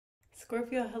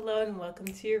Scorpio, hello and welcome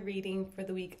to your reading for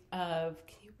the week of,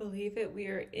 can you believe it? We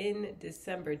are in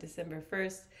December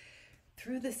 1st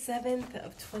through the 7th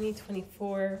of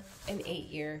 2024, an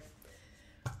 8-year.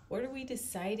 What are we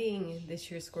deciding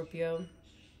this year, Scorpio?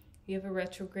 You have a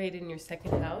retrograde in your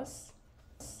second house.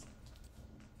 So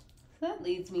that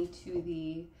leads me to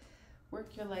the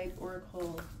Work Your Light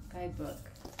Oracle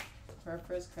guidebook for our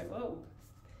first card. Whoa.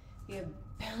 We have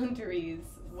boundaries.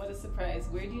 What a surprise.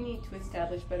 Where do you need to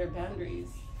establish better boundaries?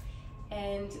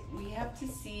 And we have to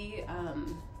see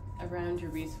around your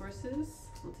resources.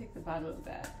 We'll take the bottom of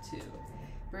that too.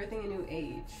 Birthing a new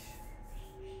age.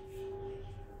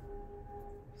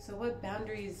 So what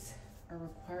boundaries are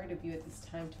required of you at this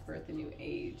time to birth a new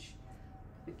age?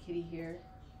 The kitty here.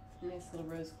 Nice little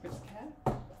rose quartz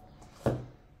cat.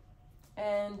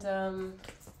 And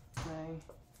my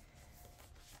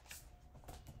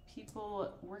people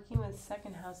working with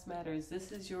second house matters.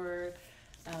 This is your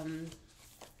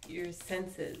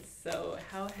senses. So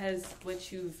how has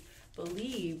what you've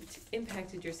believed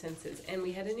impacted your senses? And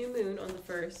we had a new moon on the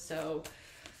 1st, so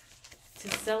to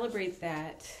celebrate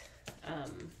that,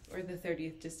 or the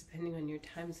 30th, just depending on your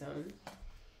time zone,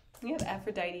 you have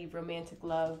Aphrodite, romantic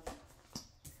love.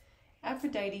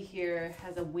 Aphrodite here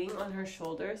has a wing on her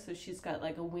shoulder, so she's got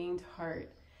like a winged heart,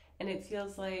 and it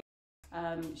feels like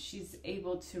she's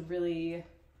able to really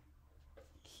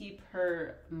keep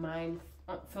her mind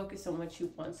focused on what she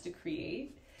wants to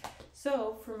create.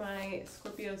 So for my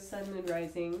Scorpio sun, moon,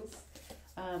 risings,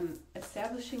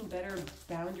 establishing better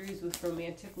boundaries with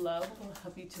romantic love will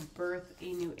help you to birth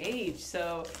a new age.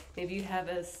 So maybe you have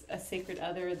a sacred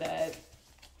other that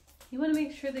you want to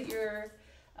make sure that you're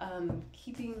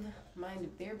keeping in mind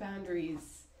of their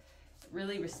boundaries,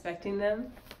 really respecting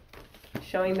them,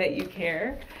 showing that you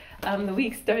care. The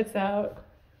week starts out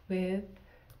with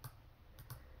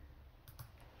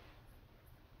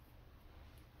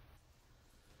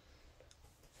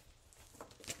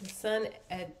the sun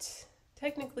at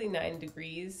technically 9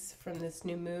 degrees from this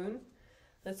new moon.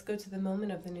 Let's go to the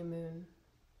moment of the new moon.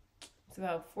 It's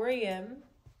about 4 a.m.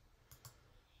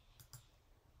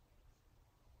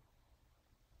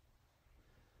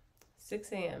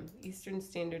 Eastern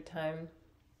Standard Time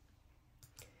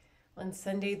on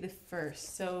Sunday the 1st.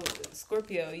 So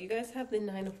Scorpio, you guys have the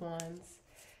 9 of Wands.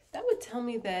 That would tell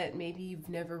me that maybe you've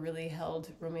never really held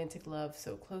romantic love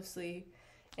so closely,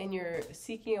 and you're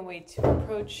seeking a way to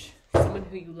approach someone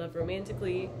who you love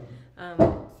romantically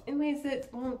in ways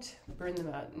that won't burn them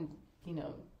out and, you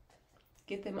know,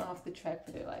 get them off the track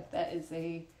for their life. That is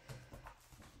a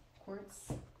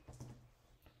quartz.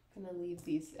 I'm gonna leave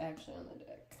these actually on the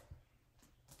deck.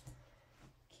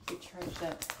 Keep it charged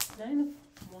up. 9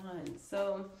 of Wands.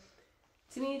 So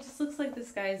to me it just looks like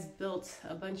this guy's built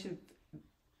a bunch of,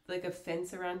 like, a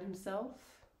fence around himself,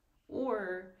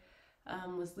 or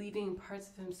was leaving parts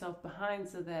of himself behind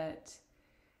so that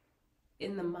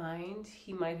in the mind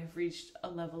he might have reached a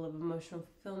level of emotional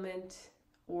fulfillment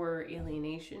or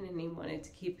alienation, and he wanted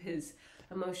to keep his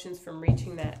emotions from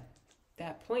reaching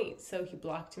that point, so he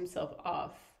blocked himself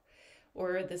off.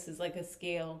 Or this is like a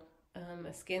scale,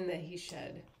 a skin that he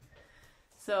shed.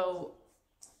 So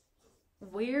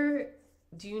where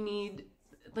do you need,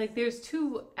 like, there's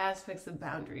two aspects of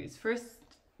boundaries. First,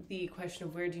 the question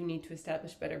of where do you need to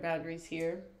establish better boundaries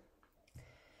here,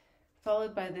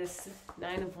 followed by this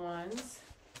 9 of Wands,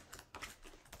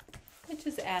 which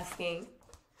is asking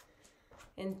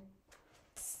and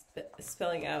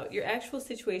spelling out your actual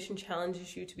situation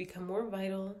challenges you to become more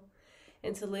vital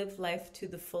and to live life to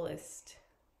the fullest.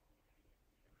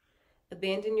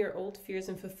 Abandon your old fears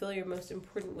and fulfill your most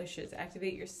important wishes.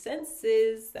 Activate your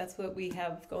senses. That's what we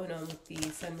have going on with the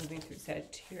sun moving through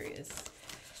Sagittarius.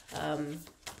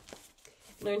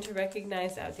 Learn to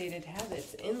recognize outdated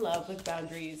habits. In love with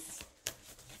boundaries.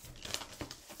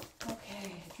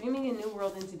 Okay, dreaming a new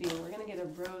world into being. We're going to get a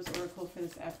rose oracle for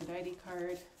this Aphrodite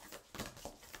card.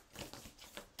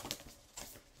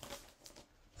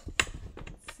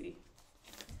 Let's see.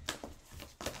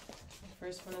 The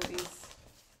first one of these.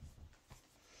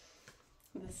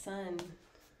 The sun.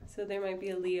 So there might be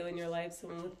a Leo in your life,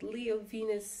 someone with Leo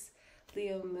Venus,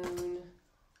 Leo moon,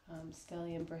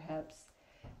 stellium perhaps,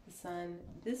 the sun.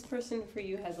 This person for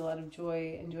you has a lot of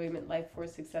joy, enjoyment, life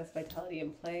force, success, vitality,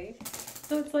 and play.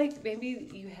 So it's like maybe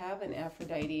you have an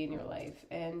Aphrodite in your life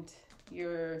and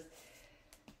you're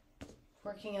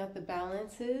working out the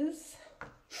balances,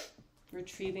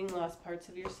 retrieving lost parts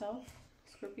of yourself,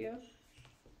 Scorpio.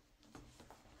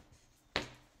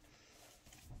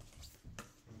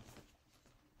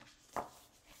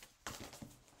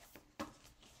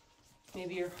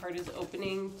 Maybe your heart is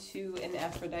opening to an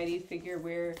Aphrodite figure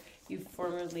where you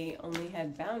formerly only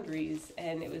had boundaries,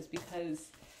 and it was because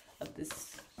of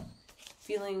this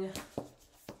feeling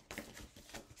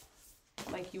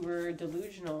like you were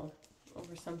delusional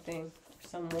over something or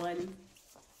someone.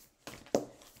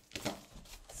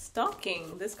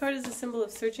 Stalking. This card is a symbol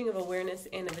of searching, of awareness,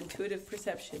 and of intuitive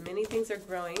perception. Many things are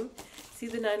growing. See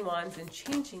the 9 wands and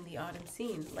changing the autumn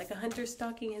scene. Like a hunter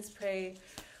stalking his prey,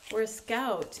 or a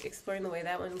scout exploring the way.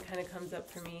 That one kind of comes up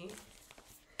for me.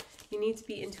 You need to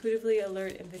be intuitively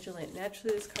alert and vigilant.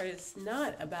 Naturally, this card is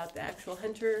not about the actual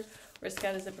hunter or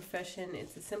scout as a profession.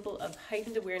 It's a symbol of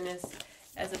heightened awareness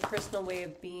as a personal way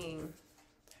of being.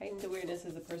 Heightened awareness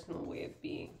as a personal way of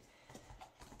being.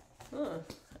 Huh.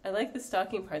 I like the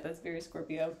stalking part. That's very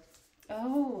Scorpio.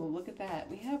 Oh, look at that.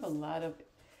 We have a lot of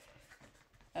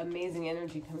amazing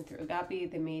energy coming through.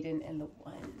 Agape, the maiden, and the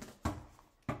one.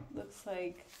 Looks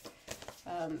like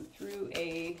through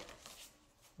a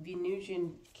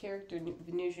Venusian character,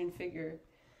 Venusian figure,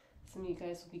 some of you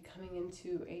guys will be coming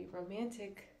into a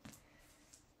romantic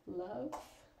love.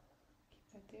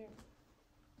 Keep that there.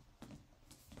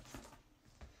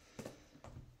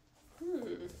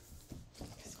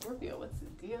 Scorpio, what's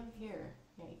the deal here?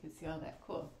 Yeah, you can see all that.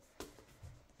 Cool.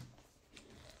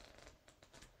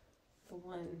 The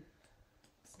one.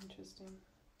 It's interesting.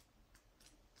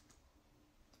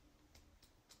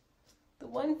 The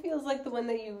one feels like the one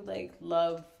that you like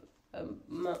love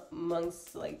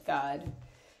amongst like God,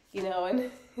 you know,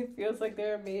 and it feels like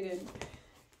they're a maiden.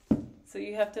 So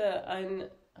you have to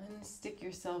unstick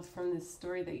yourself from this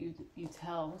story that you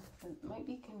tell. It might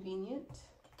be convenient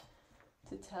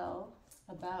to tell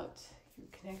about your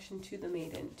connection to the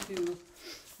maiden, to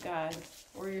God,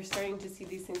 or you're starting to see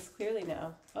these things clearly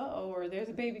now. Uh-oh, or there's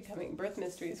a baby coming. Birth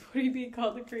mysteries. What are you being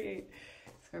called to create?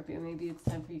 Scorpio, maybe it's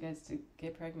time for you guys to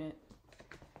get pregnant.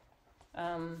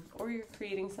 Or you're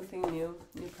creating something new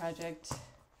project,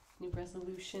 new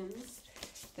resolutions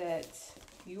that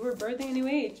you are birthing a new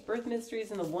age. Birth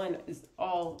mysteries and the one is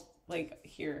all like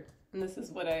here. And this is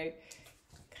what I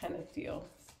kind of feel.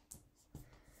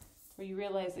 Where you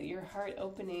realize that your heart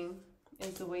opening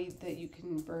is the way that you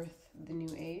can birth the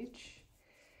new age.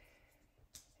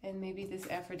 And maybe this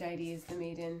Aphrodite is the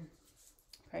maiden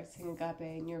practicing agape,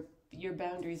 and your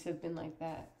boundaries have been like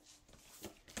that.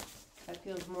 That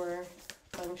feels more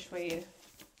feng shui.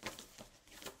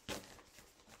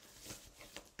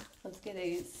 Let's get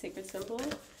a sacred symbol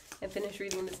and finish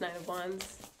reading this 9 of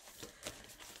Wands.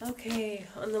 Okay,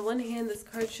 on the one hand, this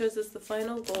card shows us the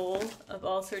final goal of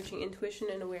all searching. Intuition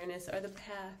and awareness are the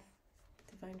path.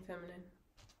 Divine feminine.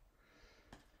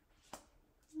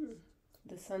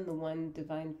 The sun, the one,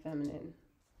 divine feminine.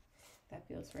 That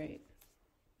feels right.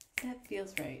 That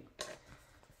feels right.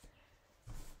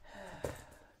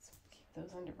 Let's keep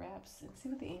those under wraps and see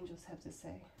what the angels have to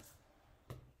say.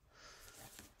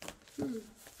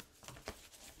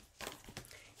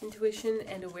 Intuition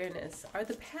and awareness are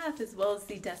the path as well as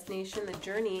the destination, the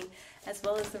journey, as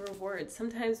well as the reward.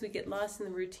 Sometimes we get lost in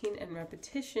the routine and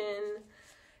repetition.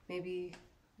 Maybe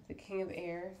the King of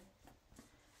Air,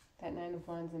 that 9 of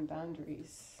Wands and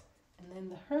boundaries. And then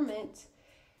the Hermit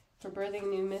for birthing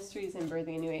new mysteries and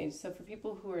birthing a new age. So for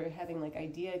people who are having like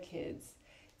idea kids,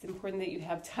 it's important that you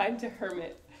have time to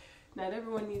hermit. Not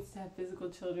everyone needs to have physical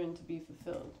children to be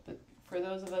fulfilled, but for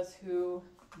those of us who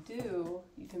do,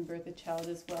 you can birth a child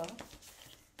as well.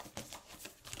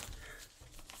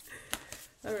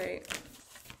 All right.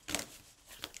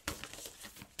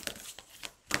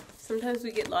 Sometimes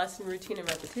we get lost in routine and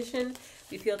repetition.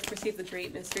 We fail to perceive the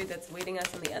great mystery that's awaiting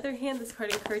us. On the other hand, this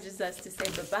card encourages us to say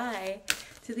bye-bye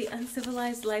to the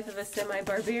uncivilized life of a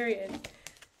semi-barbarian.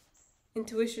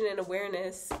 Intuition and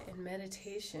awareness and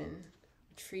meditation.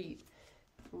 Retreat.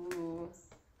 Ooh.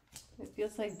 It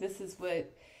feels like this is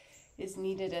what is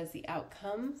needed as the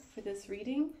outcome for this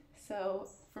reading. So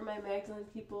for my Magdalene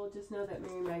people, just know that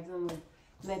Mary Magdalene would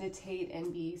meditate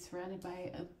and be surrounded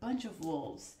by a bunch of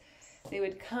wolves. They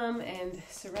would come and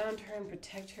surround her and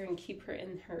protect her and keep her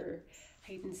in her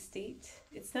heightened state.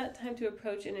 It's not time to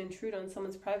approach and intrude on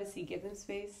someone's privacy. Give them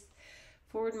space.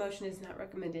 Forward motion is not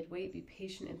recommended. Wait, be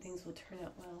patient, and things will turn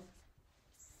out well.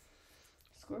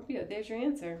 Scorpio, there's your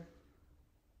answer.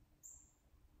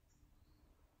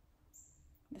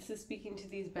 This is speaking to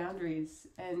these boundaries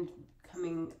and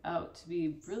coming out to be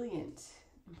brilliant,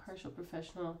 impartial,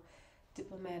 professional,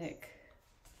 diplomatic.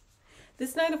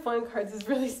 This 9 of Wands cards is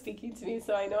really speaking to me,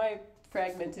 so I know I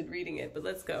fragmented reading it, but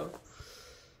let's go.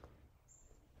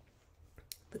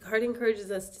 The card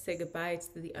encourages us to say goodbye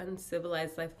to the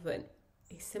uncivilized life of a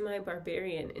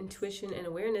semi-barbarian. Intuition and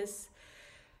awareness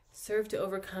serve to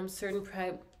overcome certain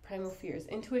primal fears.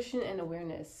 Intuition and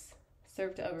awareness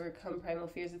serve to overcome primal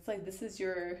fears. It's like this is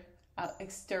your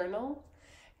external.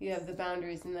 You have the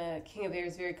boundaries, and the King of Air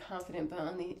is very confident, but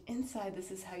on the inside, this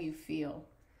is how you feel,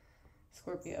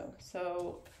 Scorpio.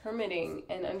 So hermiting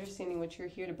and understanding what you're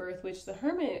here to birth, which the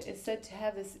hermit is said to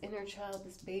have this inner child,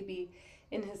 this baby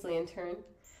in his lantern,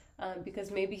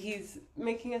 because maybe he's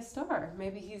making a star.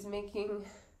 Maybe he's making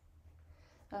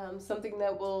something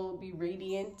that will be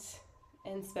radiant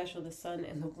and special, the sun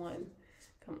and the one.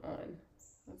 Come on.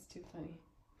 That's too funny.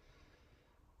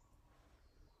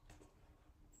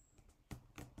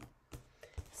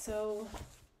 So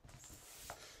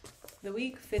the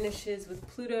week finishes with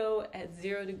Pluto at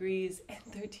 0 degrees and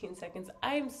 13 seconds.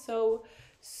 I am so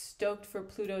stoked for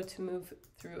Pluto to move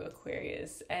through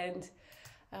Aquarius. And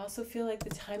I also feel like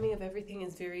the timing of everything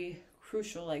is very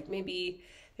crucial. Like maybe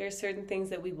there are certain things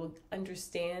that we will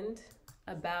understand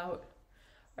about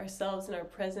ourselves and our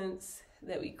presence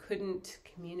that we couldn't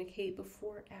communicate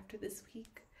before after this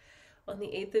week. On the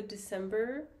 8th of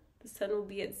December, the sun will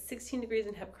be at 16 degrees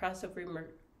and have crossed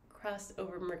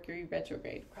over Mercury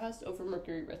retrograde.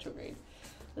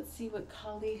 Let's see what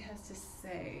Kali has to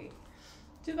say.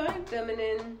 Divine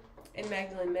Feminine and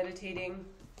Magdalene meditating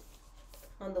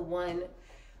on the one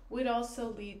would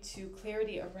also lead to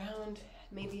clarity around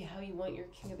maybe how you want your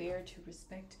King of Air to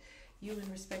respect you and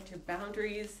respect your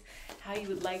boundaries, how you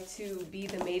would like to be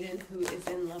the maiden who is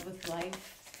in love with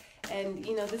life. And,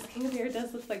 you know, this King of Air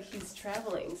does look like he's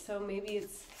traveling, so maybe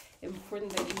it's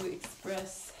important that you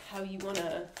express how you want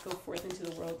to go forth into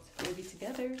the world, maybe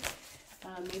together.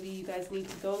 Maybe you guys need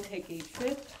to go take a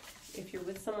trip. If you're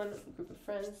with someone, a group of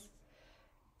friends.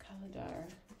 Kaladar.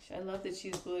 I love that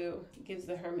she's blue. It gives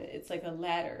the hermit. It's like a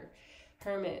ladder.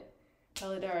 Hermit,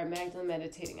 Kaladar, Magdalene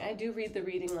meditating. I do read the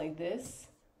reading like this.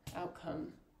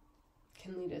 Outcome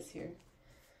can lead us here.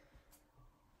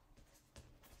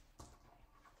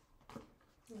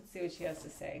 Let's see what she has to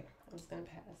say. I'm just going to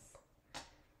pass.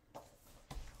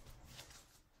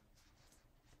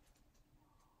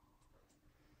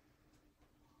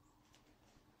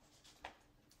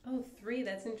 Oh, 3,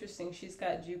 that's interesting. She's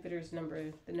got Jupiter's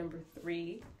number, the number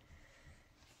 3.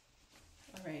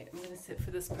 All right, I'm going to sit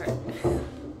for this part.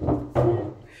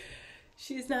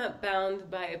 She's not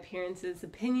bound by appearances,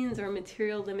 opinions, or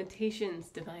material limitations,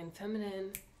 Divine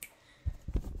Feminine.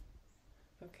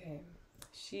 Okay,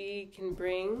 she can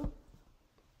bring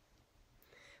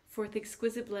forth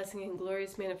exquisite blessing and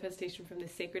glorious manifestation from the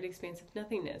sacred expanse of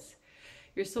nothingness.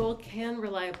 Your soul can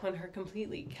rely upon her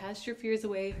completely. Cast your fears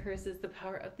away. Hers is the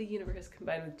power of the universe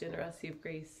combined with generosity of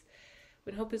grace.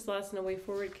 When hope is lost and a way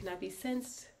forward cannot be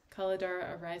sensed,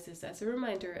 Kaladara arises as a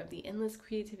reminder of the endless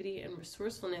creativity and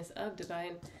resourcefulness of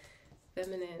Divine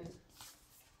Feminine.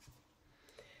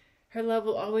 Her love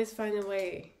will always find a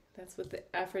way. That's what the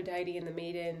Aphrodite and the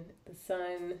Maiden, the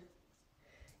Sun,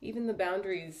 even the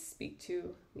boundaries speak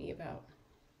to me about.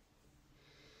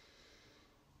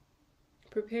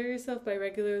 Prepare yourself by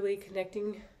regularly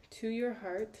connecting to your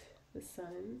heart, the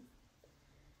sun,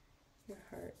 your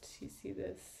heart. You see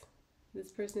this?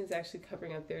 This person is actually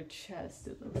covering up their chest,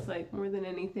 it looks like, more than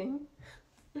anything.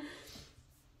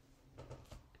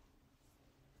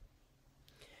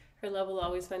 Her love will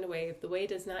always find a way. If the way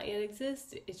does not yet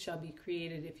exist, it shall be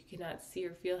created. If you cannot see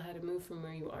or feel how to move from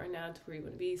where you are now to where you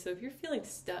want to be. So if you're feeling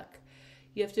stuck,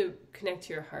 you have to connect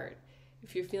to your heart.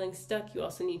 If you're feeling stuck, you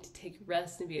also need to take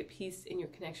rest and be at peace in your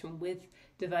connection with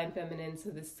Divine Feminine,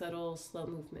 so this subtle, slow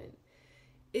movement.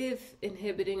 If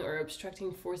inhibiting or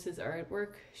obstructing forces are at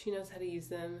work, she knows how to use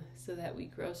them so that we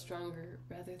grow stronger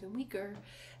rather than weaker.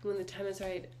 And when the time is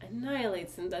right,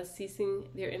 annihilates them, thus ceasing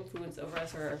their influence over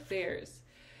us or our affairs.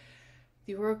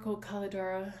 The Oracle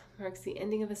Kaladara marks the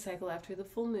ending of a cycle after the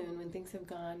full moon, when things have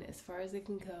gone as far as they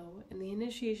can go, and the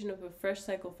initiation of a fresh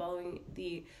cycle following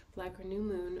the black or new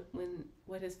moon, when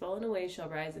what has fallen away shall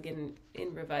rise again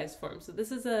in revised form. So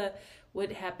this is a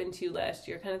what happened to you last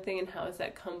year kind of thing, and how has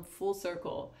that come full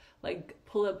circle? Like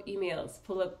pull up emails,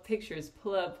 pull up pictures,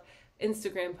 pull up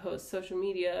Instagram posts, social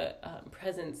media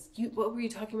presence. What were you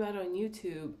talking about on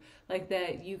YouTube? Like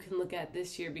that you can look at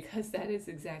this year, because that is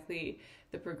exactly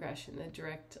the progression, the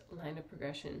direct line of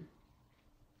progression.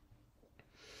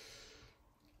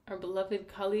 Our beloved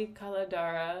Kali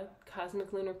Kaladara,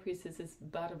 cosmic lunar priestess, is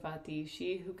Bhadravati,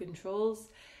 she who controls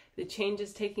the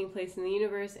changes taking place in the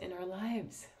universe and our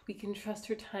lives. We can trust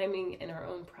her timing and our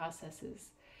own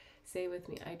processes. Say with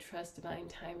me, I trust divine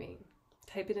timing.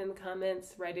 Type it in the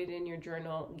comments, write it in your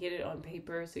journal, get it on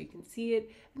paper so you can see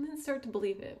it, and then start to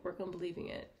believe it. Work on believing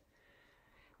it.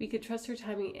 We could trust her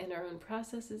timing and our own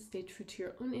processes, stay true to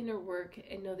your own inner work,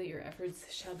 and know that your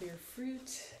efforts shall bear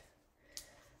fruit.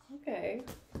 Okay.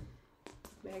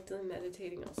 Magdalene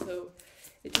meditating also.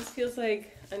 It just feels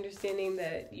like understanding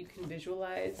that you can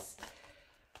visualize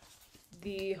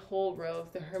the whole row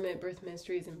of the Hermit, Birth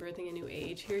Mysteries, and Birthing a New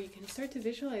Age. Here you can start to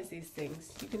visualize these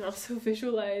things. You can also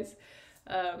visualize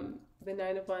the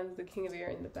Nine of Wands, the King of Air,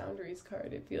 and the Boundaries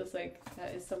card. It feels like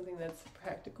that is something that's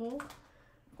practical,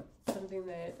 something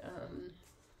that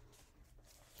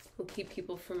will keep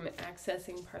people from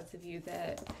accessing parts of you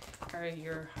that are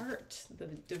your heart. The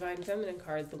Divine Feminine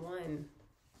card, the One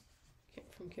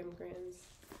from Kim Grans.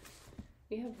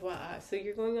 You have Wa. So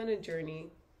you're going on a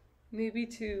journey, maybe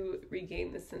to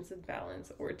regain the sense of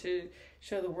balance or to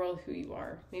show the world who you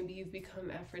are. Maybe you've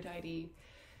become Aphrodite,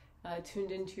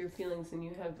 tuned into your feelings, and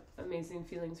you have amazing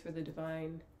feelings for the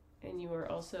divine. And you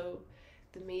are also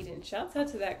the Maiden. Shouts out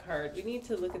to that card. We need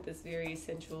to look at this very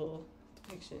sensual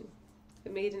depiction. The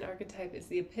Maiden archetype is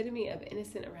the epitome of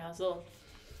innocent arousal,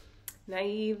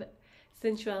 naive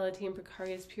sensuality, and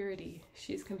precarious purity.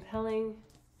 She's compelling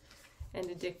and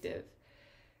addictive.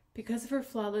 Because of her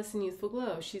flawless and youthful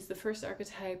glow, she's the first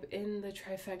archetype in the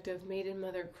trifecta of Maiden,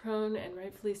 Mother, Crone, and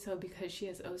rightfully so because she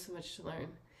has oh so much to learn.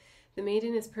 The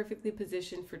Maiden is perfectly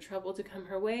positioned for trouble to come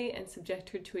her way and subject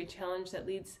her to a challenge that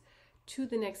leads to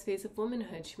the next phase of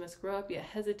womanhood. She must grow up, yet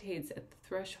hesitates at the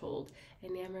threshold,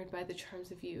 enamored by the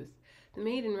charms of youth. The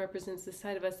Maiden represents the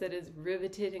side of us that is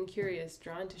riveted and curious,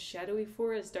 drawn to shadowy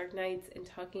forests, dark nights, and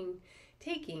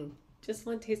taking just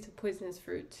one taste of poisonous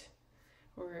fruit,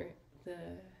 or the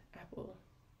apple.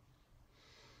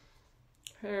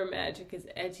 Her magic is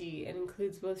edgy and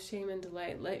includes both shame and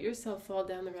delight. Let yourself fall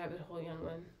down the rabbit hole, young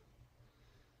one.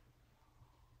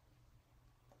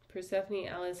 Persephone,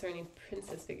 Alice, or any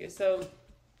princess figure. So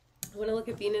I want to look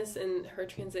at Venus and her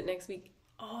transit next week.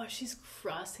 Oh, she's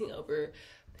crossing over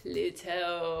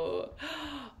Pluto.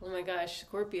 Oh my gosh,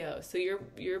 Scorpio. So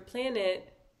your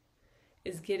planet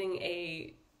is getting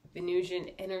a Venusian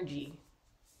energy.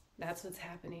 That's what's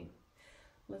happening.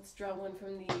 Let's draw one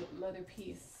from the Mother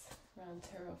Peace round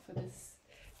tarot for this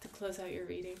to close out your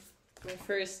reading. My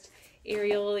first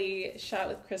aerially shot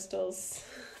with crystals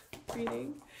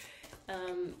reading.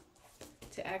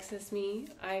 To access me,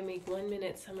 I make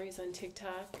 1-minute summaries on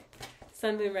TikTok,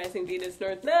 Sun, Moon, Rising, Venus,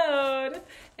 North Node,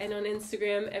 and on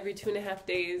Instagram every 2.5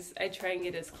 days. I try and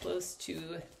get as close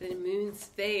to the moon's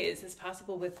phase as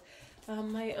possible with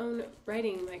my own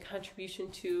writing, my contribution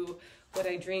to what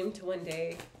I dream to one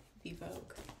day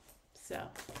evoke. So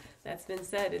that's been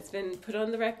said. It's been put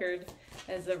on the record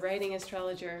as a writing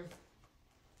astrologer.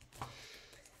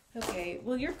 Okay,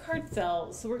 well, your card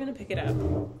fell, so we're going to pick it up.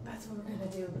 That's what we're going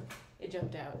to do. It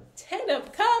jumped out. 10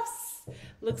 of Cups!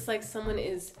 Looks like someone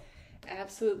is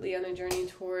absolutely on a journey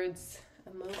towards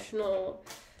emotional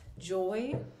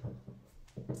joy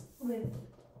with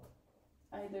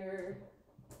either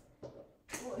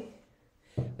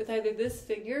this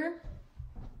figure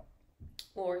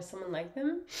or someone like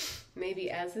them, maybe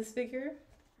as this figure,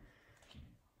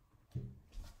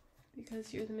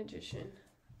 because you're the Magician.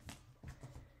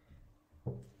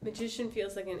 Magician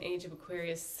feels like an Age of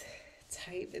Aquarius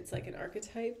type. It's like an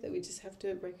archetype that we just have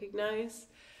to recognize.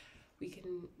 We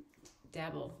can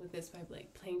dabble with this by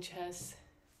like playing chess,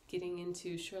 getting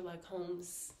into Sherlock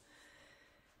Holmes,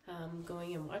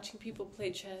 going and watching people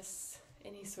play chess,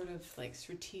 any sort of like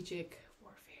strategic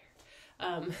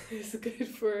warfare. Is good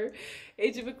for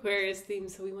Age of Aquarius theme.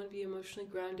 So we want to be emotionally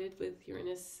grounded with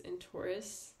Uranus and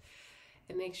Taurus,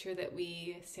 and make sure that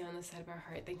we stay on the side of our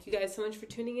heart. Thank you guys so much for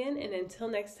tuning in, and until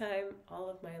next time, all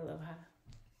of my aloha.